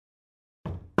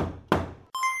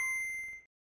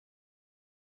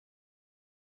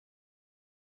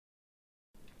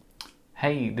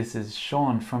Hey, this is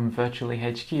Sean from Virtually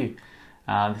HQ.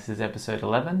 This is episode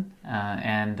 11,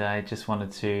 and I just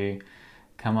wanted to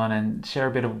come on and share a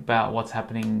bit about what's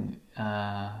happening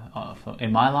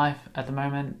in my life at the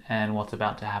moment and what's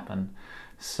about to happen.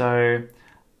 So,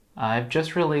 I've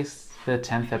just released the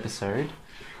 10th episode,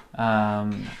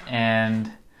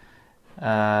 and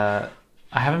I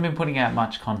haven't been putting out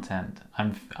much content.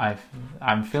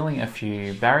 I'm feeling a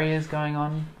few barriers going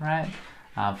on, right?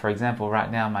 For example, right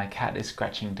now my cat is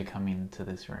scratching to come into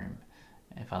this room.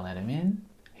 If I let him in,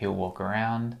 he'll walk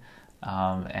around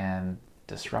and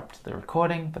disrupt the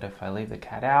recording, but if I leave the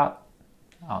cat out,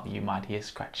 you might hear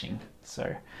scratching.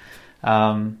 So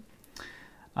this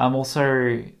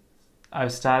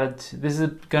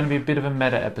is going to be a bit of a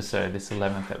meta episode, this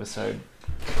 11th episode.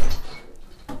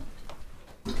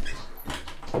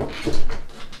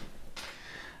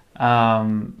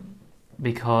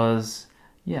 Because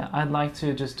I'd like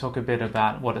to just talk a bit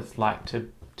about what it's like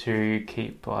to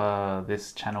keep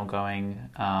this channel going,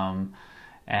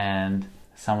 and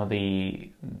some of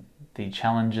the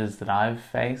challenges that I've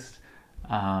faced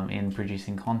in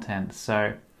producing content.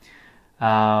 So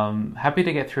happy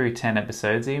to get through 10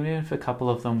 episodes, even if a couple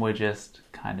of them were just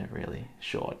kind of really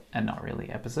short and not really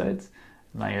episodes.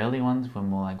 My early ones were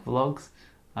more like vlogs.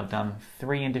 I've done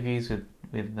 3 interviews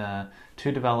with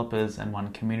 2 developers and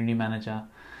 1 community manager.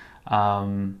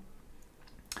 And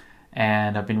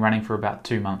I've been running for about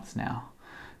 2 months now.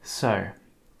 So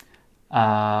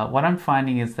what I'm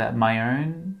finding is that my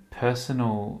own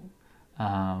personal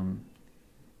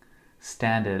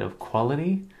standard of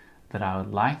quality that I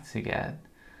would like to get,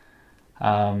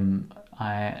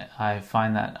 I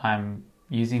find that I'm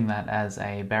using that as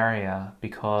a barrier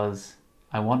because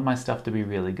I want my stuff to be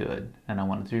really good and I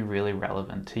want it to be really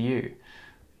relevant to you.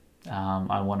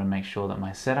 I want to make sure that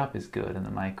my setup is good and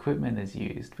that my equipment is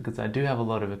used, because I do have a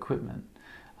lot of equipment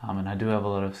and I do have a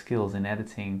lot of skills in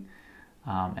editing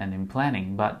and in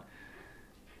planning. But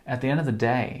at the end of the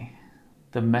day,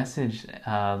 the message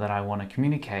that I want to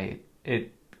communicate,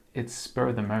 it's spur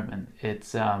of the moment.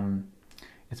 It's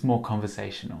more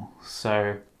conversational.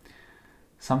 So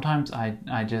sometimes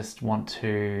I just want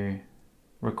to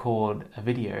record a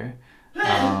video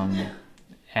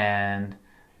and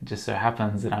it just so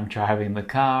happens that I'm driving the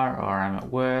car or I'm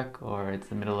at work or it's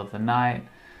the middle of the night.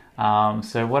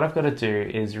 So what I've got to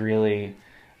do is really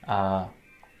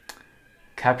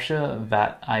capture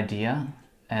that idea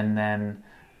and then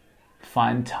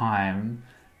find time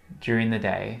during the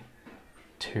day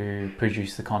to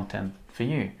produce the content for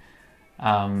you.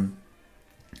 And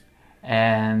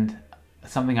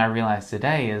something I realized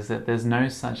today is that there's no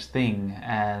such thing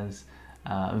as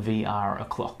VR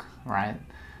o'clock, right?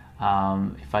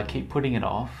 If I keep putting it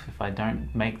off, if I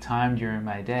don't make time during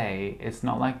my day, it's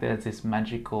not like there's this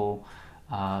magical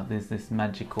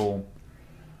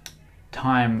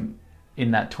time in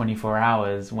that 24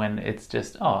 hours when it's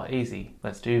just, easy,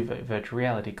 let's do virtual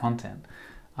reality content.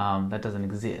 That doesn't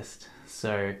exist.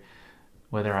 So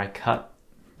whether I cut,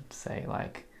 say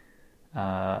like,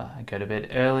 I go to bed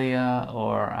earlier,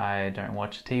 or I don't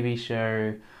watch a TV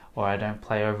show, or I don't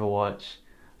play Overwatch,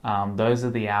 those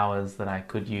are the hours that I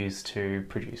could use to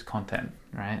produce content,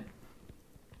 right?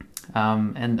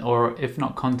 Or if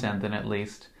not content, then at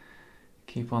least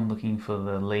keep on looking for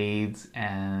the leads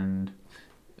and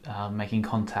making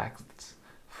contacts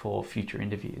for future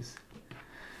interviews.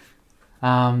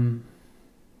 I've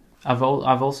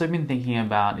also been thinking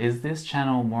about, is this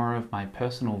channel more of my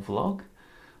personal vlog,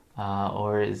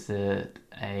 or is it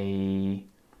a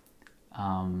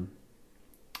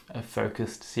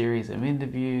focused series of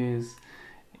interviews?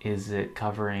 Is it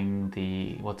covering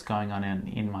what's going on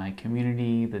in my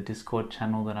community, the Discord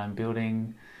channel that I'm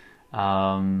building?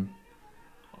 Or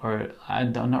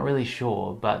I'm not really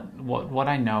sure, but what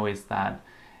I know is that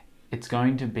it's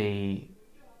going to be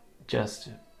just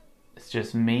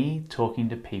me talking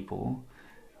to people,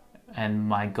 and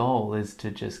my goal is to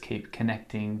just keep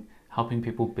connecting, helping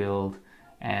people build,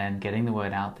 and getting the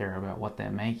word out there about what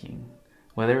they're making.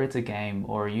 Whether it's a game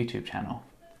or a YouTube channel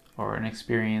or an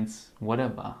experience,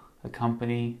 whatever, a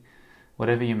company,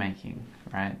 whatever you're making,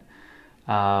 right?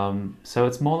 So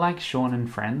it's more like Sean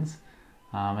and Friends.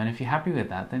 And if you're happy with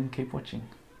that, then keep watching.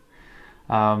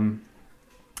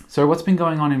 So what's been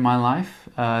going on in my life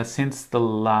since the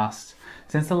last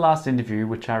interview,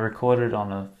 which I recorded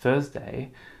on a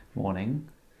Thursday morning?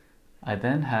 I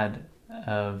then had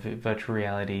a virtual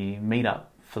reality meetup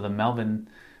for the Melbourne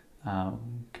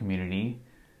community,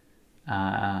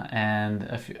 and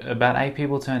about 8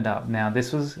 people turned up. Now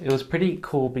it was pretty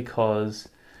cool because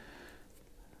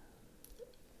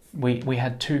we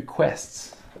had 2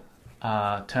 quests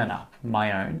turn up,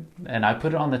 my own, and I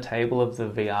put it on the table of the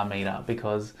VR meetup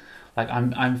because like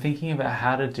I'm thinking about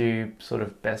how to do sort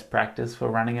of best practice for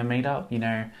running a meetup. You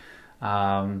know,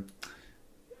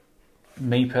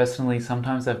 me personally,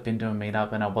 sometimes I've been to a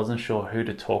meetup and I wasn't sure who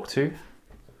to talk to.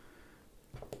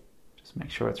 Just make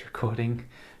sure it's recording.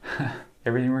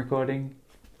 Everything recording?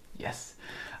 Yes.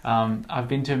 I've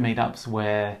been to meetups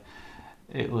where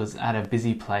it was at a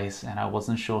busy place and I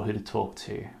wasn't sure who to talk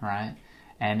to, right?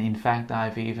 And in fact,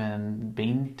 I've even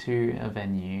been to a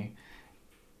venue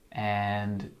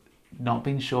and not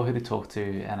been sure who to talk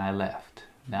to and I left.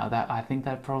 Now I think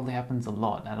that probably happens a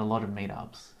lot at a lot of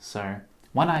meetups. So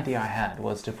one idea I had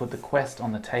was to put the Quest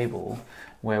on the table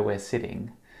where we're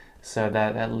sitting, so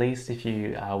that at least if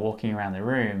you are walking around the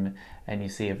room and you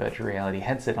see a virtual reality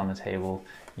headset on the table,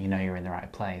 you know you're in the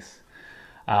right place.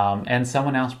 And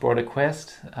someone else brought a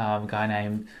Quest, a guy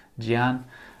named Jian.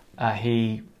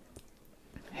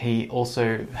 He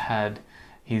also had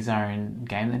his own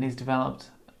game that he's developed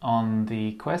on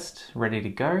the Quest ready to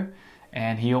go,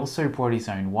 and he also brought his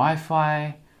own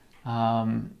Wi-Fi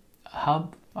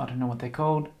hub, I don't know what they're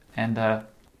called, and a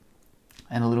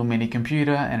little mini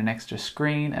computer and an extra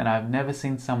screen, and I've never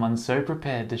seen someone so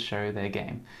prepared to show their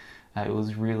game. It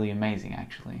was really amazing,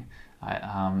 actually.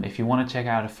 If you want to check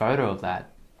out a photo of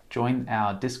that, join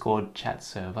our Discord chat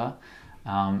server,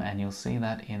 and you'll see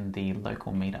that in the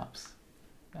local meetups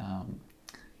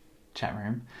chat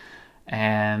room.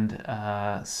 And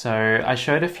so I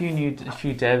showed a few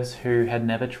devs who had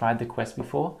never tried the Quest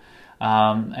before,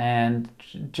 and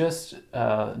just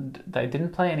they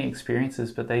didn't play any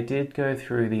experiences, but they did go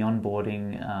through the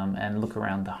onboarding and look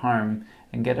around the home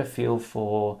and get a feel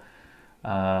for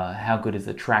how good is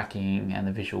the tracking and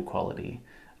the visual quality,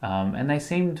 and they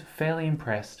seemed fairly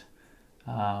impressed.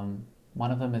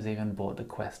 One of them has even bought the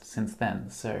Quest since then,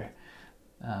 so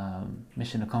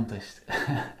mission accomplished.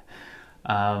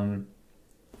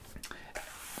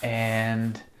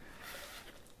 And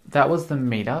that was the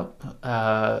meetup.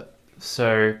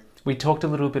 So we talked a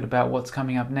little bit about what's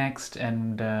coming up next,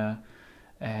 and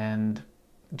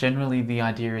generally the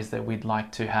idea is that we'd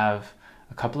like to have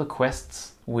a couple of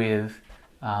quests with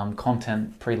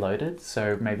content preloaded.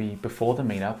 So maybe before the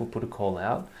meetup we'll put a call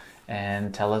out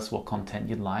and tell us what content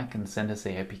you'd like and send us the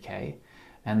APK,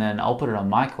 and then I'll put it on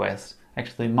my Quest.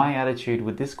 Actually, my attitude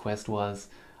with this Quest was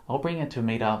I'll bring it to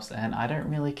meetups and I don't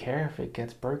really care if it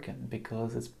gets broken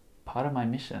because it's part of my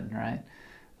mission, right?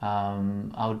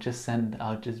 I'll just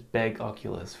beg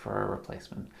Oculus for a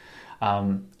replacement.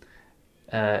 And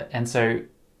so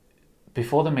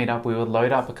before the meetup, we would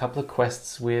load up a couple of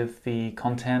quests with the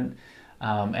content,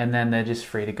 and then they're just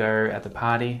free to go at the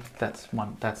party. That's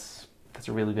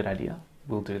a really good idea.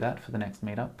 We'll do that for the next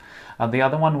meetup. The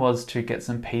other one was to get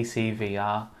some PC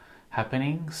VR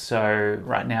happening. So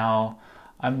right now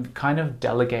I'm kind of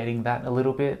delegating that a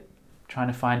little bit, trying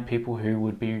to find people who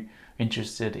would be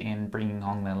interested in bringing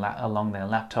along their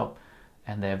laptop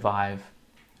and their Vive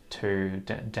to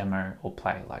demo or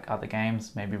play like other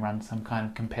games, maybe run some kind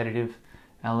of competitive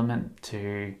element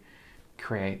to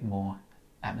create more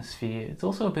atmosphere. It's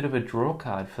also a bit of a draw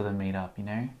card for the meetup, you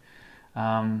know.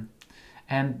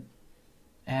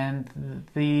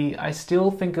 I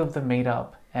still think of the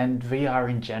meetup and VR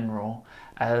in general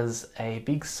as a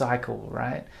big cycle,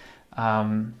 right?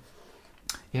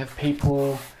 You have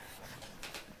people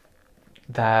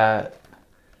that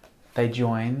they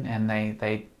join and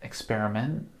they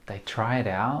experiment, they try it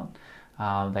out,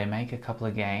 they make a couple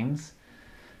of games,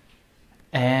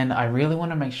 and I really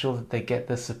want to make sure that they get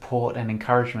the support and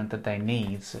encouragement that they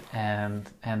need, and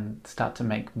start to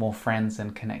make more friends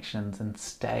and connections and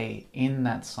stay in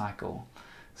that cycle.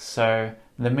 So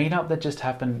the meetup that just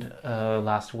happened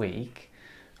last week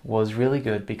was really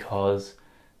good because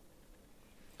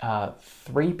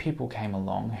 3 people came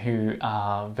along who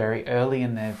are very early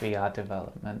in their VR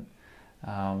development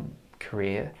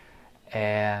career,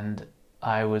 and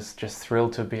I was just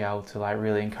thrilled to be able to like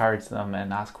really encourage them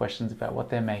and ask questions about what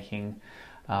they're making,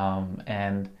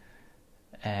 and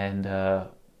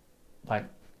like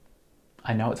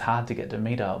I know it's hard to get to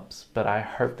meetups, but I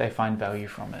hope they find value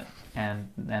from it,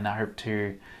 and I hope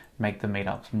to make the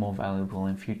meetups more valuable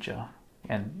in future,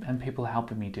 and people are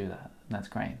helping me do that, and that's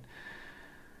great.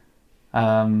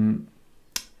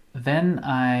 Then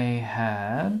I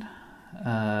had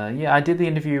I did the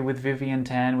interview with Vivian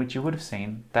Tan, which you would have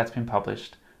seen. That's been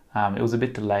published. It was a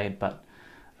bit delayed, but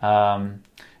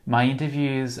my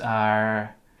interviews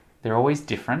they're always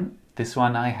different. This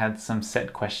one I had some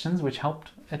set questions, which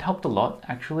helped. It helped a lot,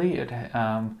 actually.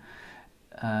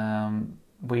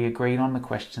 We agreed on the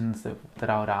questions that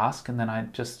I would ask, and then I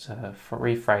just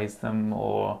rephrased them,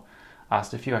 or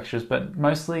asked a few extras, but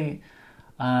mostly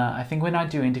I think when I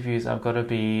do interviews, I've got to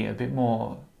be a bit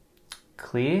more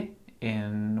clear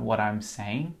in what I'm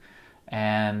saying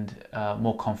and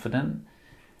more confident,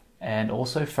 and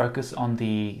also focus on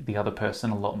the other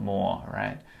person a lot more,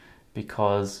 right?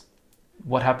 Because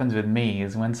what happens with me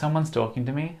is when someone's talking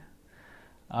to me,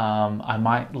 I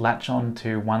might latch on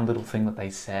to one little thing that they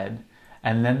said,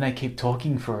 and then they keep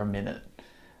talking for a minute.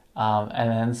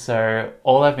 And then so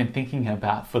all I've been thinking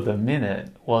about for the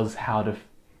minute was how to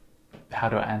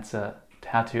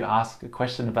ask a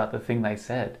question about the thing they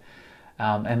said.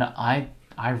 And I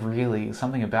really,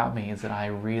 something about me is that I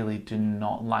really do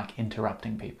not like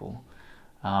interrupting people.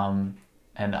 And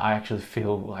I actually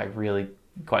feel like really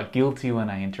quite guilty when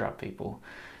I interrupt people.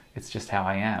 It's just how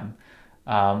I am.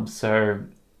 So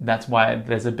that's why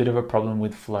there's a bit of a problem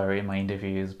with flow in my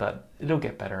interviews, but it'll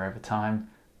get better over time.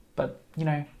 But,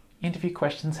 interview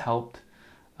questions helped.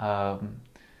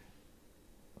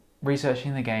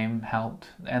 Researching the game helped,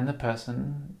 and the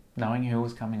person, knowing who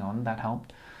was coming on, that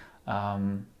helped.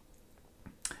 And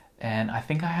I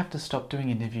think I have to stop doing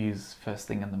interviews first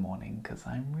thing in the morning because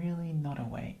I'm really not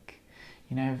awake.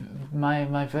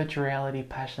 My virtual reality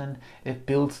passion, it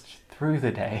builds through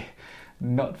the day,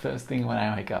 not first thing when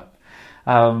I wake up.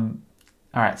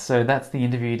 Alright, so that's the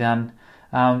interview done.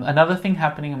 Another thing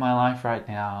happening in my life right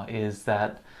now is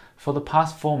that for the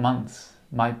past 4 months,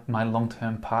 my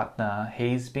long-term partner,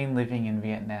 he's been living in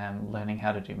Vietnam learning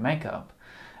how to do makeup.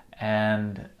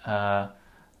 And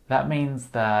that means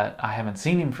that I haven't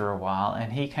seen him for a while,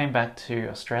 and he came back to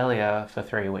Australia for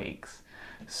 3 weeks.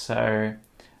 So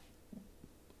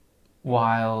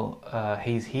while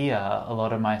he's here, a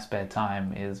lot of my spare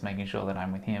time is making sure that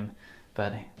I'm with him.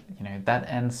 But, that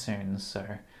ends soon, so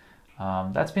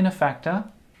that's been a factor.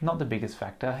 Not the biggest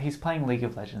factor. He's playing League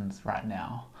of Legends right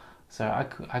now, so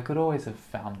I could always have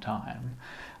found time.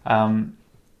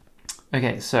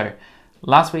 Okay, so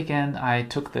last weekend I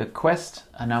took the Quest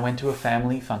and I went to a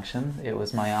family function. It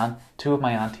was two of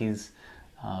my aunties'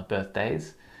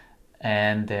 birthdays,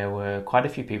 and there were quite a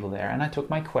few people there, and I took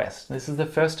my Quest. This is the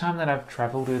first time that I've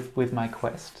travelled with my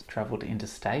Quest, travelled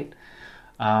interstate.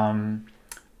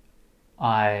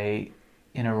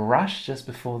 In a rush just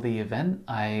before the event,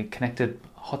 I connected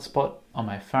hotspot on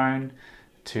my phone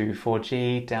to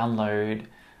 4G, download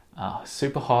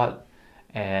Super Hot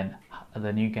and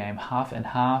the new game Half and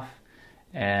Half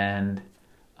and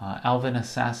Alvin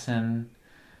Assassin,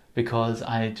 because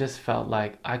I just felt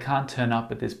like I can't turn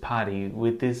up at this party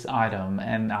with this item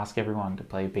and ask everyone to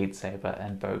play Beat Saber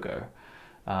and BOGO.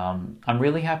 I'm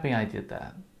really happy I did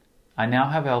that. I now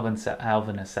have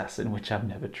Alvin Assassin, which I've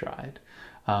never tried.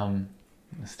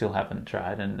 Still haven't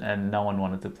tried, and no one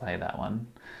wanted to play that one.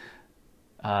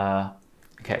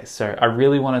 Okay, so I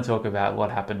really want to talk about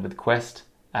what happened with Quest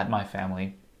at my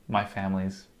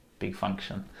family's big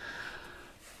function.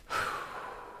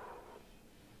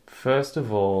 First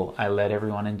of all, I let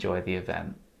everyone enjoy the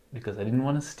event because I didn't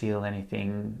want to steal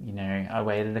anything. I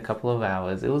waited a couple of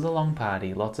hours. It was a long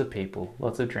party, lots of people,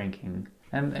 lots of drinking,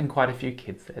 and quite a few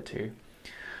kids there too.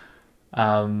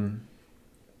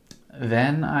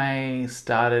 Then I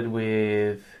started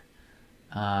with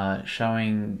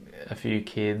showing a few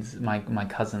kids, my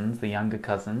cousins, the younger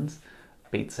cousins,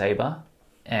 Beat Saber,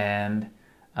 and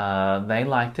they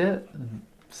liked it.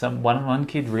 One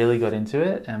kid really got into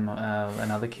it, and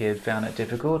another kid found it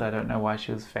difficult. I don't know why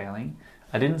she was failing.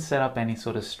 I didn't set up any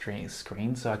sort of screen,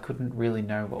 so I couldn't really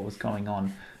know what was going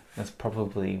on. That's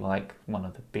probably like one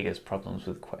of the biggest problems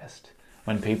with Quest.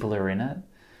 When people are in it,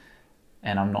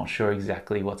 and I'm not sure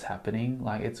exactly what's happening,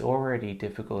 like it's already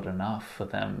difficult enough for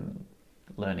them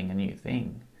learning a new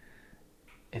thing.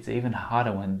 It's even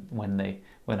harder when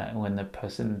the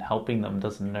person helping them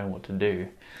doesn't know what to do.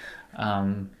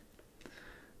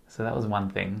 So that was one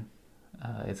thing.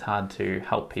 It's hard to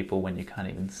help people when you can't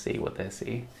even see what they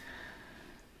see.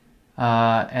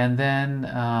 And then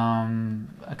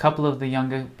a couple of the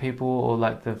younger people, or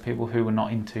like the people who were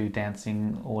not into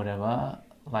dancing or whatever,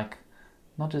 like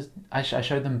not just I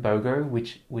showed them BOGO,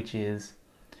 which is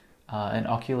an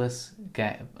Oculus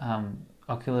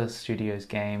Studios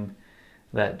game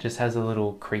that just has a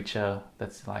little creature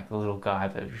that's like a little guy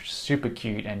that's super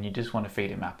cute, and you just want to feed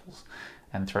him apples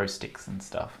and throw sticks and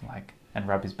stuff, and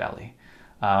rub his belly.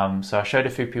 So I showed a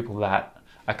few people that.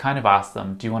 I kind of asked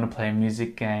them, do you want to play a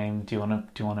music game? Do you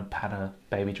want to pat a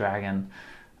baby dragon?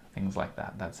 Things like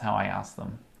that. That's how I asked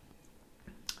them.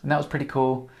 And that was pretty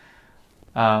cool.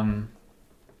 One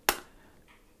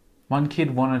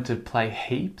kid wanted to play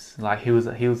heaps. Like he was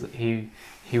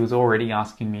already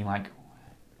asking me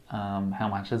how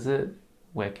much is it?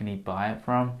 Where can he buy it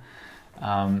from?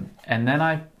 And then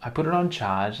I put it on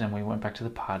charge and we went back to the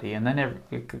party, and then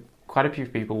quite a few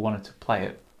people wanted to play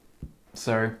it.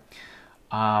 So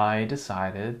I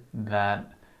decided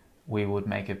that we would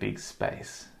make a big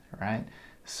space, right?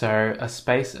 So a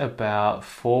space about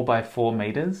 4 by 4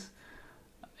 meters,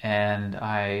 and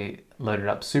I loaded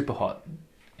up Superhot.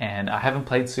 And I haven't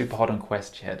played Superhot on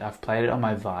Quest yet. I've played it on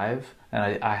my Vive,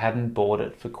 and I hadn't bought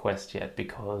it for Quest yet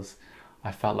because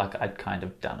I felt like I'd kind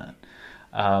of done it.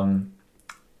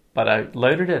 But I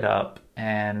loaded it up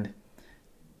and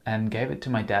gave it to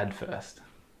my dad first.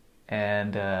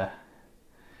 And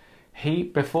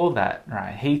before that,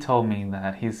 right, he told me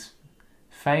that his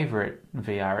favorite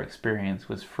VR experience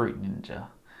was Fruit Ninja.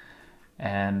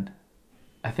 And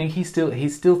I think he still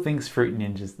thinks Fruit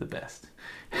Ninja's the best.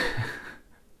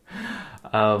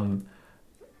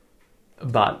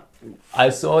 But I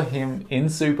saw him in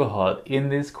Superhot in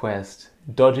this quest,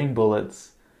 dodging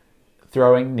bullets,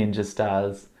 throwing ninja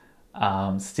stars,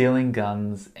 stealing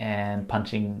guns, and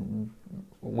punching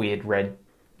weird red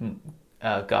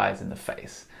guys in the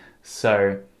face.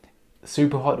 So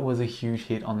Superhot was a huge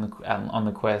hit on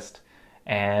the quest,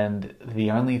 and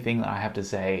the only thing that I have to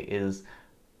say is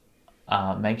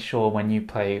make sure when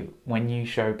you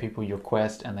show people your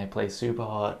quest and they play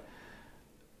Superhot,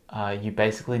 you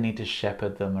basically need to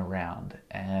shepherd them around,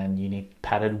 and you need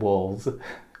padded walls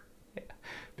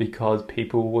because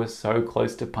people were so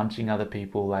close to punching other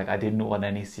people. Like, I didn't want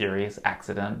any serious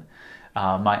accident.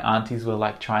 My aunties were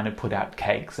like trying to put out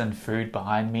cakes and food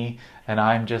behind me, and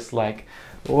I'm just like,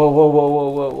 whoa, whoa, whoa, whoa,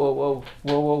 whoa, whoa, whoa,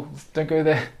 whoa, whoa, don't go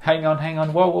there, hang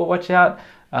on, whoa, whoa, watch out,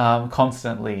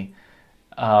 constantly.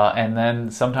 And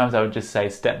then sometimes I would just say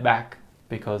step back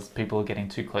because people were getting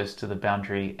too close to the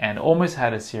boundary, and almost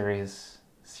had a serious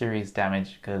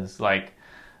damage because like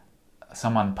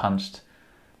someone punched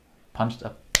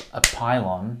a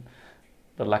pylon,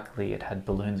 but luckily it had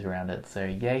balloons around it, so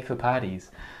yay for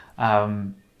parties.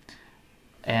 And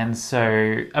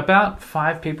so about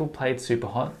 5 people played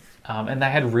Superhot, and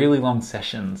they had really long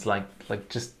sessions, like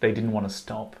just they didn't want to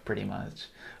stop pretty much.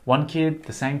 One kid,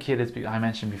 the same kid as I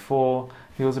mentioned before,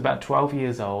 he was about 12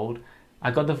 years old. I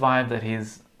got the vibe that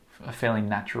he's a fairly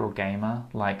natural gamer.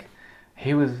 Like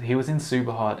he was in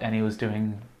Superhot and he was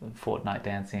doing Fortnite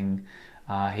dancing.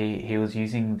 He was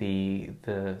using the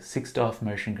 6DoF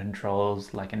motion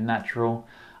controls like a natural.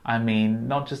 I mean,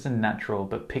 not just a natural,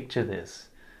 but picture this.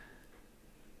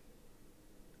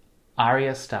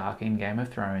 Arya Stark in Game of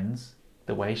Thrones,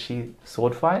 the way she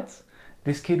sword fights,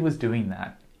 this kid was doing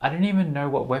that. I don't even know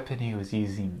what weapon he was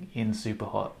using in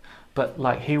Superhot, but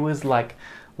like he was like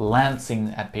lancing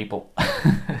at people.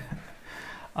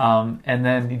 And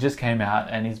then he just came out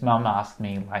and his mum asked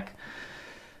me like,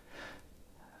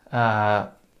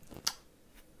 how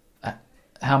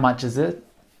much is it?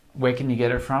 Where can you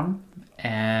get it from?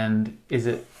 And is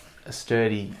it a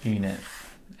sturdy unit?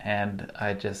 And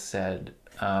I just said,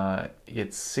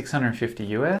 it's 650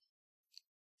 US,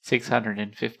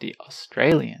 650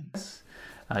 Australians.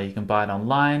 You can buy it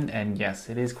online, and yes,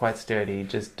 it is quite sturdy.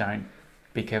 Just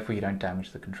be careful you don't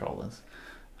damage the controllers,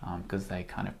 because they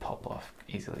kind of pop off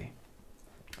easily.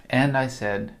 And I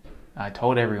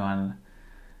told everyone,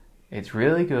 it's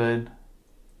really good,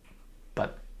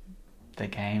 but the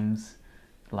games,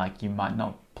 like, you might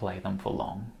not play them for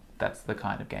long. That's the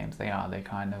kind of games they are. They're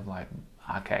kind of like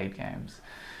arcade games.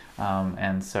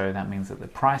 And so that means that the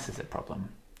price is a problem.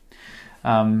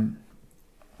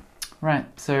 Right,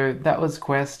 so that was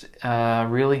Quest.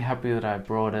 Really happy that I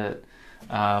brought it.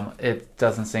 It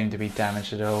doesn't seem to be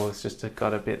damaged at all. It's just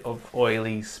got a bit of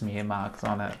oily smear marks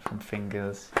on it from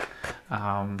fingers.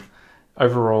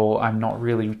 Overall, I'm not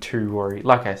really too worried.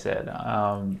 Like I said,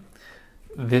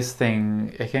 this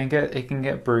thing, it can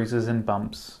get bruises and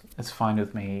bumps. It's fine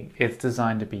with me. It's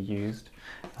designed to be used.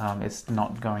 It's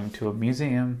not going to a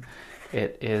museum.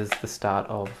 It is the start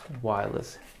of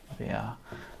wireless VR,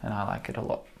 and I like it a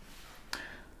lot.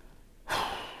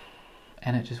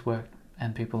 And it just worked,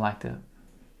 and people liked it.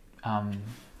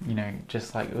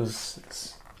 Just like it was.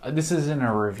 This isn't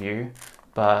a review,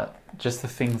 but just the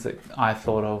things that I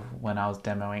thought of when I was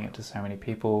demoing it to so many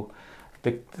people.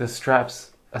 The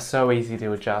straps are so easy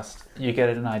to adjust. You get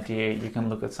an idea. You can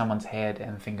look at someone's head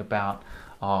and think about.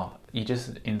 You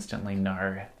just instantly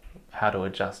know how to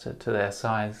adjust it to their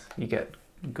size. You get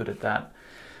good at that.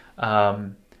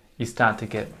 You start to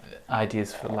get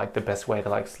ideas for like the best way to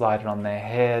like slide it on their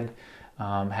head.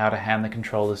 How to hand the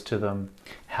controllers to them,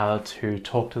 how to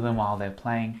talk to them while they're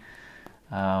playing.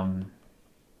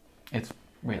 It's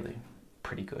really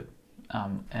pretty good,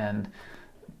 and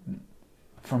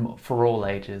for all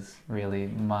ages, really.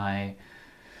 My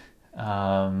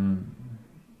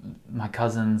my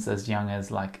cousins as young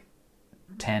as like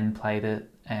 10 played it,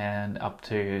 and up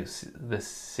to the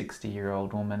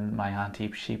 60-year-old woman, my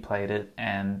auntie, she played it,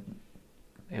 and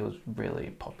it was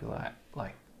really popular.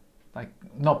 Like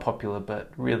not popular,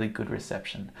 but really good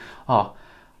reception. Oh,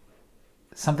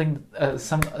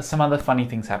 some other funny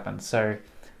things happened. So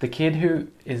the kid who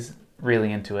is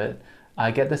really into it,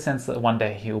 I get the sense that one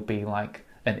day he'll be like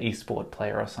an esport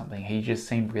player or something. He just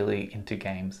seemed really into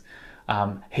games.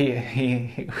 We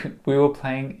were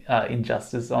playing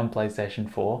Injustice on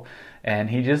PlayStation 4, and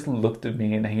he just looked at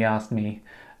me and he asked me,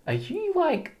 "Are you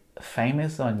like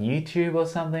famous on YouTube or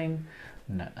something?"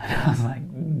 No, and I was like,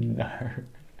 "No,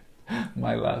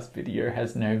 my last video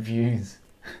has no views."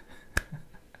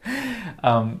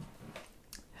 So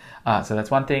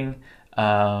that's one thing.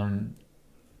 A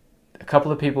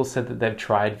couple of people said that they've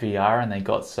tried VR and they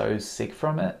got so sick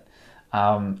from it.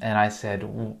 And I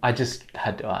said, I just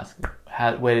had to ask,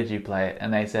 where did you play it?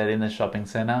 And they said in the shopping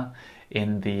center,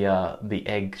 in the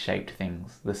egg-shaped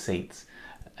things, the seats,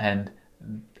 and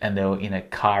they were in a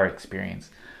car experience.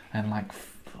 And like,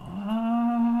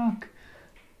 fuck,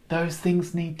 those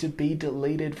things need to be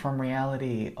deleted from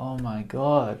reality. Oh my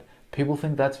god, people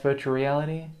think that's virtual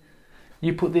reality.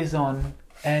 You put this on,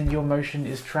 and your motion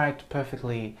is tracked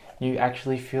perfectly. You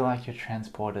actually feel like you're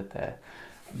transported there.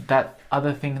 That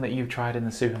other thing that you've tried in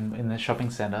the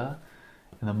shopping center,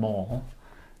 in the mall,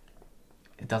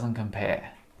 it doesn't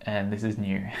compare. And this is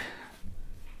new.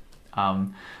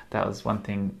 That was one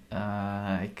thing.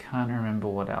 I can't remember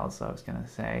what else I was gonna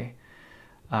say.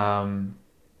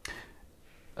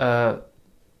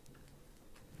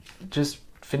 Just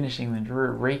finishing the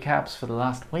recaps for the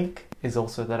last week is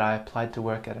also that I applied to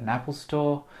work at an Apple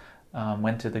store,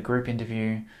 went to the group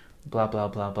interview, blah blah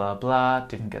blah blah blah,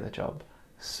 didn't get the job.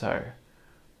 So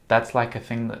that's like a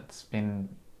thing that's been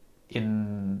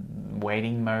in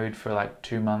waiting mode for like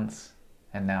 2 months,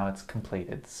 and now it's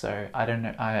completed. So I don't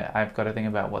know, I've got to think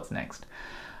about what's next.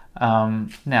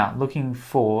 Now looking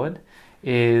forward,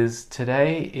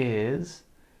 today is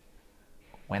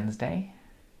Wednesday,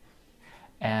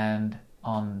 and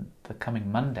on the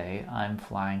coming Monday, I'm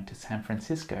flying to San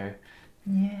Francisco.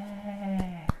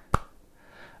 Yeah.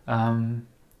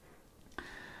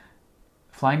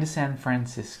 Flying to San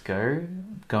Francisco,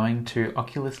 going to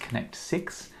Oculus Connect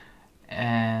 6,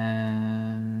 and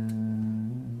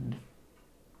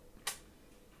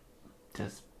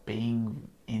just being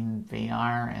in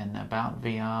VR and about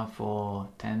VR for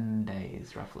 10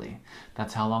 days, roughly.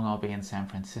 That's how long I'll be in San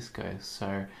Francisco.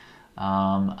 So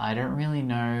I don't really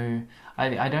know.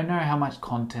 I don't know how much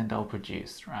content I'll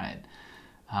produce, right?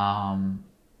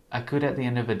 I could at the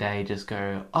end of the day just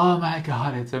go, "Oh my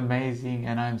god, it's amazing,"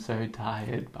 and I'm so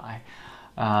tired. Bye.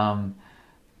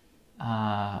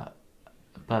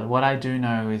 But what I do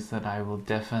know is that I will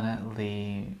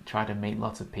definitely try to meet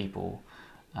lots of people,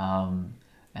 and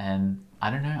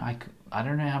I don't know. I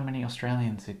don't know how many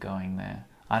Australians are going there.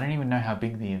 I don't even know how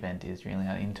big the event is really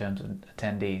in terms of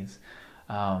attendees.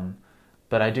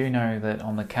 But I do know that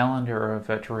on the calendar of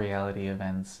virtual reality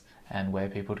events and where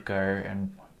people to go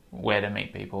and where to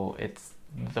meet people, it's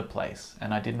the place,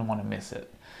 and I didn't want to miss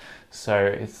it. So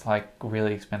it's like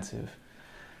really expensive.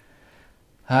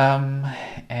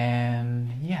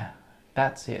 And yeah,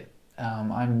 that's it.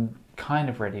 I'm kind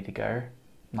of ready to go.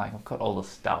 Like, I've got all the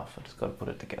stuff, I just got to put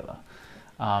it together.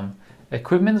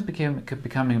 Equipment's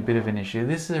becoming a bit of an issue.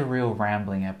 This is a real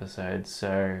rambling episode,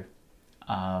 so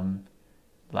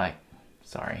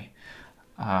sorry.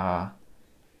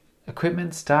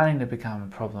 Equipment's starting to become a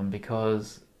problem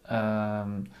because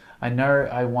I know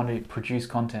I want to produce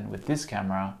content with this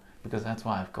camera because that's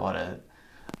why I've got it,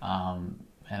 and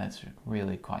it's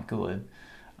really quite good.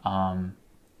 But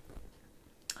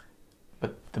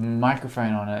the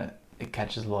microphone on it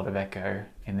catches a lot of echo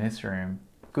in this room.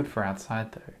 Good for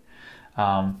outside though.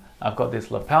 I've got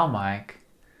this lapel mic,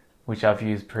 which I've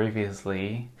used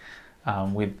previously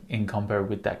in combo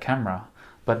with that camera.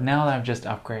 But now that I've just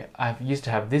upgraded, I used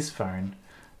to have this phone,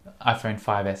 iPhone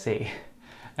 5 SE,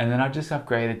 and then I've just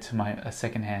upgraded to a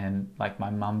secondhand, like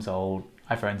my mum's old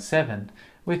iPhone 7,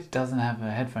 which doesn't have a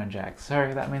headphone jack.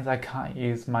 So that means I can't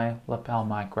use my lapel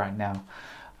mic right now.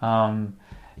 And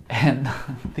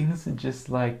things are just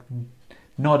like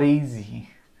not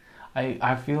easy.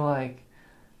 I feel like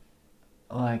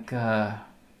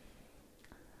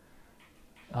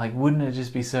wouldn't it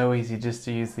just be so easy just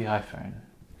to use the iPhone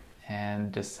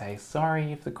and just say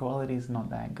sorry if the quality's not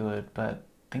that good, but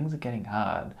things are getting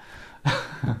hard.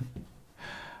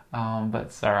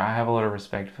 But sorry, I have a lot of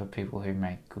respect for people who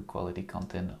make good quality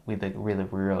content with a really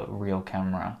real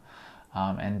camera,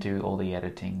 and do all the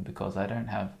editing, because I don't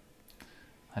have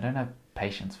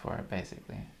patience for it,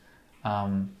 basically.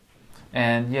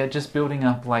 And yeah, just building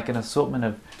up like an assortment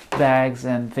of bags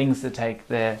and things to take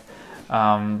there.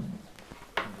 You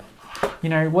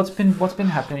know, what's been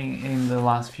happening in the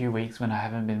last few weeks when I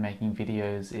haven't been making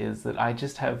videos is that I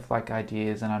just have like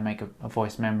ideas and I make a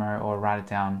voice memo or write it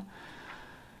down,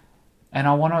 and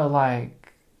I want to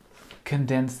like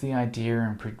condense the idea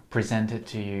and present it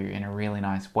to you in a really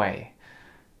nice way.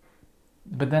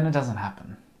 But then it doesn't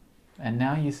happen. And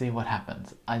now you see what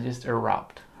happens. I just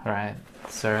erupt, right?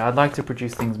 So I'd like to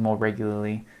produce things more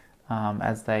regularly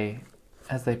as they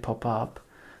pop up.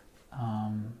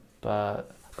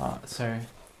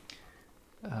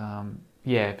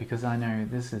 Yeah, because I know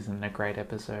this isn't a great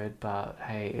episode, but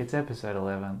hey, it's episode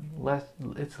 11.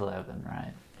 It's 11,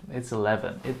 right? It's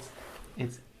 11.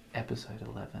 It's episode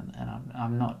 11, and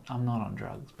I'm not on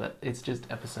drugs, but it's just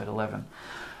episode 11.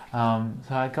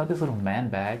 So I got this little man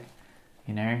bag,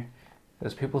 you know,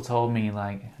 because people told me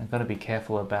like I've got to be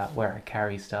careful about where I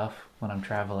carry stuff when I'm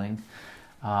traveling.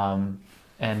 And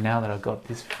now that I've got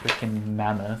this freaking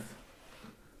mammoth,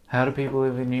 how do people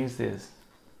even use this?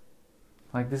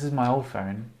 Like, this is my old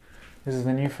phone. This is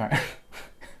the new phone.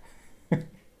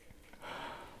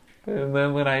 And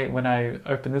then when I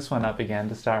opened this one up again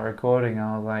to start recording,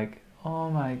 I was like, oh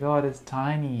my god, it's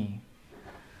tiny.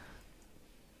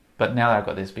 But now that I've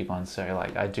got this big one, so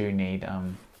like I feel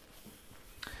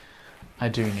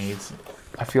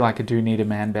like I do need a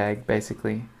man bag,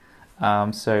 basically.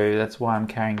 So that's why I'm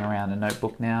carrying around a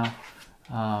notebook now,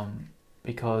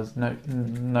 because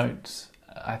notes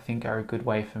I think are a good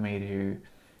way for me to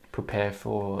prepare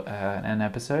for an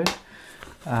episode.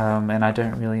 And I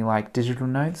don't really like digital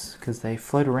notes because they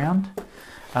float around.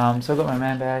 So I've got my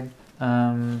man bag,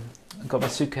 I've got my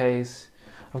suitcase,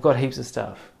 I've got heaps of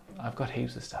stuff. I've got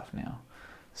heaps of stuff now.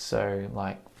 So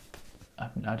like,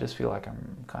 I just feel like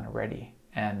I'm kind of ready,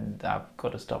 and I've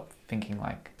got to stop thinking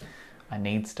like I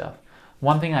need stuff.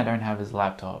 One thing I don't have is a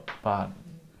laptop, but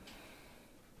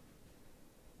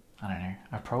I don't know.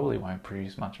 I probably won't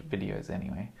produce much videos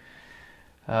anyway.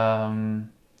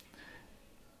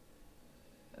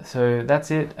 So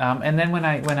that's it. And then when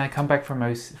I come back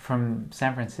from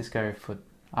San Francisco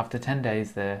after 10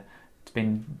 days there,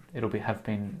 it'll have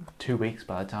been 2 weeks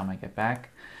by the time I get back.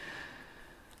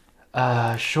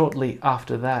 Shortly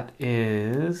after that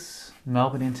is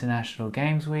Melbourne International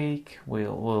Games Week.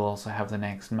 We'll also have the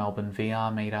next Melbourne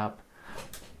VR meetup.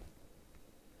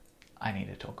 I need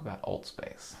to talk about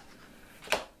Altspace.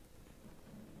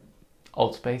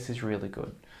 Altspace is really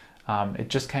good. It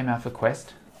just came out for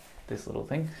Quest, this little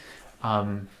thing.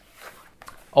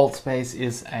 Altspace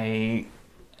is a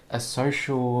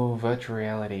social virtual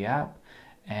reality app,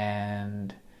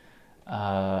 and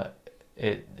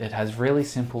it has really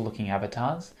simple looking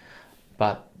avatars,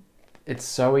 but it's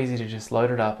so easy to just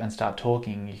load it up and start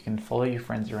talking. You can follow your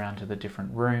friends around to the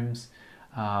different rooms.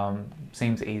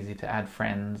 Seems easy to add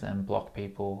friends and block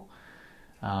people,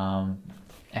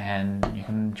 and you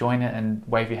can join it and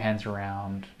wave your hands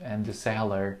around and just say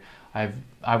hello.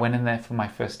 I went in there for my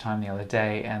first time the other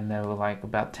day, and there were like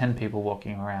about 10 people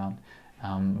walking around.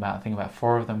 I think about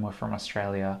 4 of them were from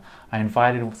Australia. I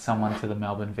invited someone to the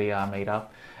Melbourne VR meetup,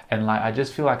 and like I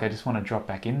just feel like I just want to drop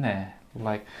back in there.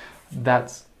 Like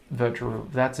that's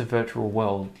a virtual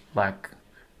world. Like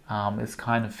it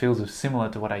kind of feels similar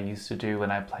to what I used to do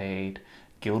when I played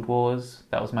Guild Wars.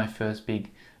 That was my first big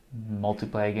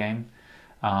multiplayer game.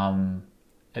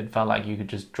 It felt like you could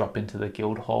just drop into the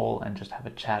guild hall and just have a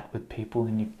chat with people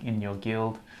in your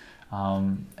guild,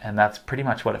 and that's pretty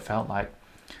much what it felt like.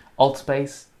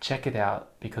 Altspace, check it out,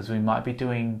 because we might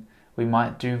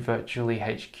do virtually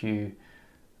HQ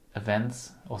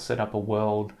events or set up a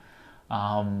world,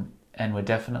 and we're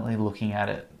definitely looking at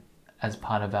it as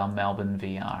part of our Melbourne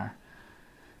VR.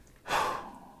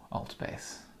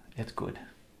 Altspace, it's good.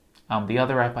 The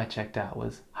other app I checked out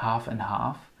was Half and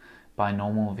Half by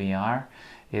Normal VR.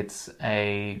 It's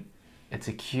a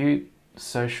cute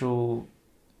social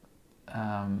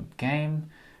game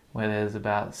where there's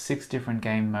about 6 different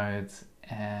game modes,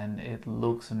 and it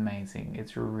looks amazing.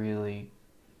 It's really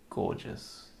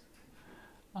gorgeous.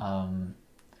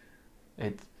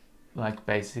 It's like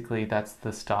basically that's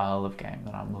the style of game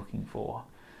that I'm looking for,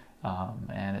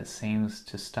 and it seems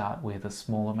to start with a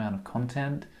small amount of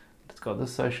content. It's got the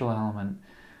social element,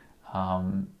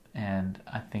 and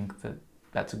I think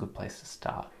that's a good place to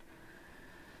start.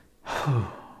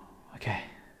 Okay,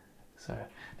 so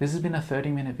this has been a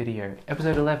 30-minute video,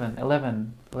 episode 11,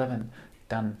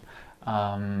 done.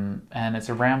 And it's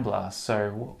a rambler,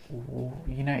 so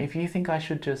you know, if you think I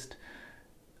should just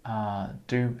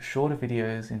do shorter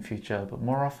videos in future but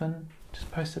more often, just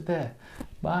post it there.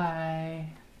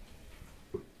 Bye.